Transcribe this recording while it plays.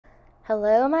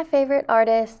Hello, my favorite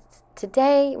artists.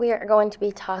 Today we are going to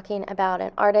be talking about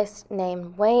an artist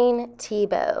named Wayne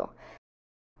Thiebaud.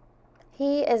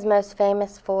 He is most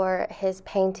famous for his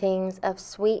paintings of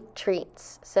sweet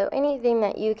treats, so anything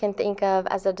that you can think of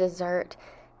as a dessert,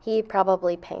 he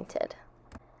probably painted.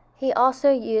 He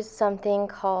also used something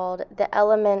called the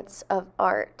elements of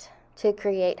art to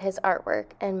create his artwork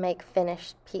and make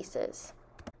finished pieces.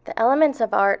 The elements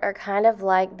of art are kind of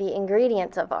like the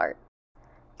ingredients of art.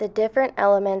 The different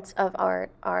elements of art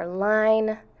are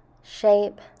line,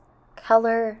 shape,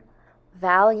 color,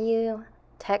 value,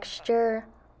 texture,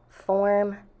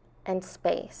 form, and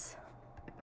space.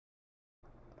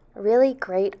 Really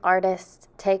great artists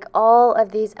take all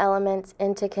of these elements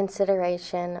into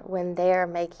consideration when they are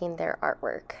making their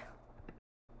artwork.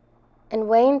 And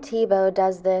Wayne Thiebaud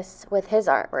does this with his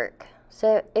artwork.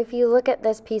 So if you look at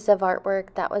this piece of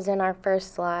artwork that was in our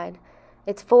first slide,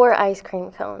 it's 4 ice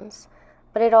cream cones.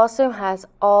 But it also has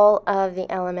all of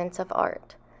the elements of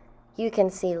art. You can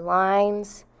see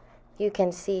lines, you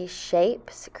can see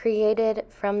shapes created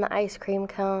from the ice cream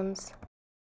cones.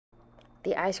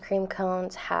 The ice cream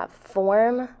cones have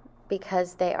form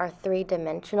because they are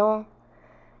 3-dimensional.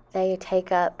 They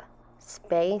take up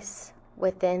space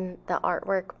within the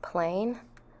artwork plane.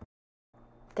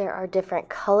 There are different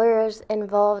colors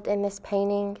involved in this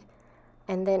painting,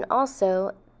 and then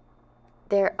also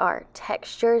there are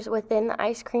textures within the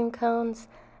ice cream cones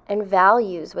and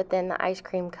values within the ice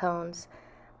cream cones,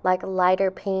 like lighter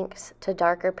pinks to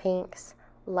darker pinks,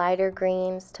 lighter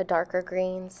greens to darker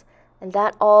greens, and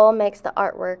that all makes the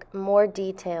artwork more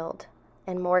detailed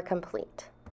and more complete.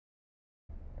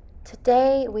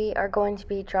 Today we are going to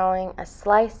be drawing a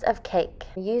slice of cake,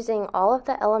 using all of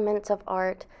the elements of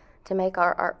art to make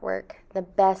our artwork the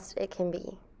best it can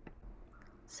be.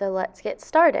 So let's get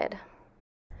started.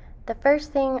 The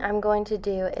first thing I'm going to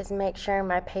do is make sure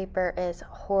my paper is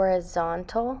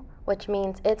horizontal, which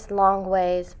means it's long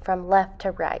ways from left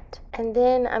to right. And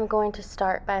then I'm going to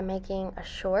start by making a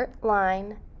short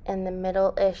line in the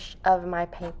middle-ish of my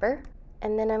paper.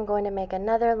 And then I'm going to make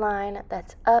another line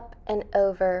that's up and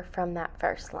over from that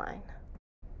first line.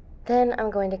 Then I'm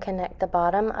going to connect the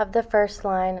bottom of the first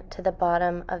line to the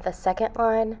bottom of the second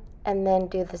line, and then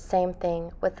do the same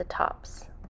thing with the tops.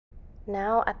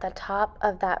 Now at the top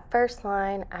of that first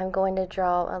line, I'm going to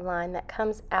draw a line that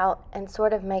comes out and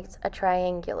sort of makes a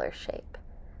triangular shape.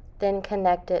 Then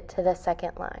connect it to the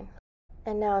second line.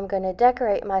 And now I'm going to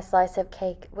decorate my slice of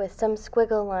cake with some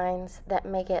squiggle lines that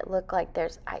make it look like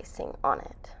there's icing on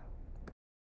it.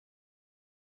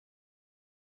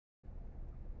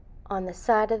 On the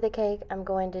side of the cake, I'm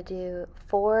going to do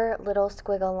 4 little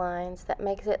squiggle lines that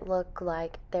makes it look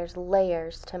like there's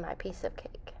layers to my piece of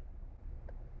cake.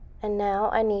 And now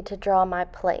I need to draw my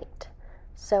plate.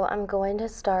 So I'm going to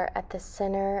start at the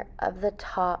center of the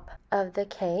top of the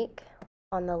cake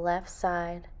on the left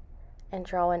side and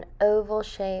draw an oval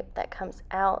shape that comes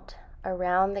out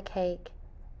around the cake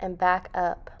and back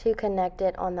up to connect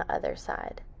it on the other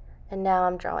side. And now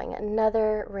I'm drawing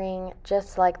another ring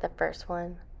just like the first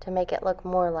one to make it look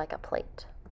more like a plate.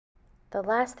 The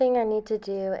last thing I need to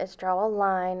do is draw a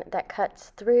line that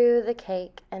cuts through the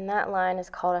cake, and that line is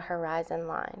called a horizon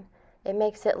line. It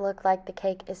makes it look like the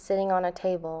cake is sitting on a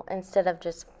table instead of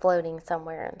just floating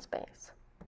somewhere in space.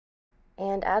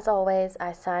 And as always,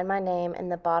 I sign my name in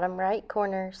the bottom right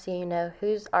corner so you know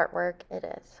whose artwork it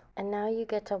is. And now you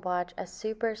get to watch a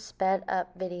super sped up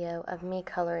video of me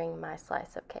coloring my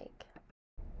slice of cake.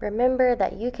 Remember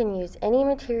that you can use any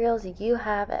materials you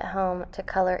have at home to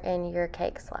color in your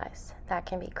cake slice. That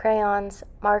can be crayons,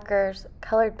 markers,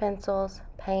 colored pencils,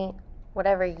 paint,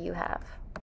 whatever you have.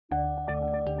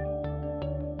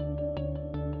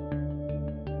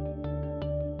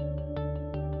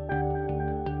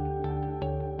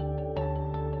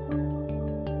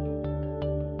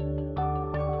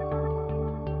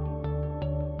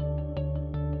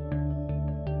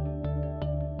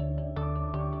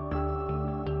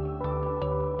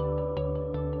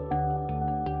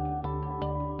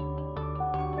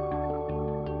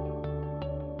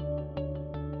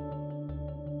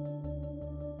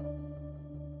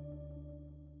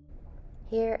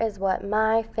 Here is what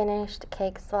my finished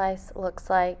cake slice looks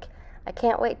like. I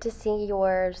can't wait to see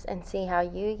yours and see how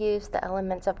you use the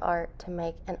elements of art to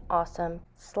make an awesome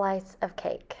slice of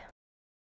cake.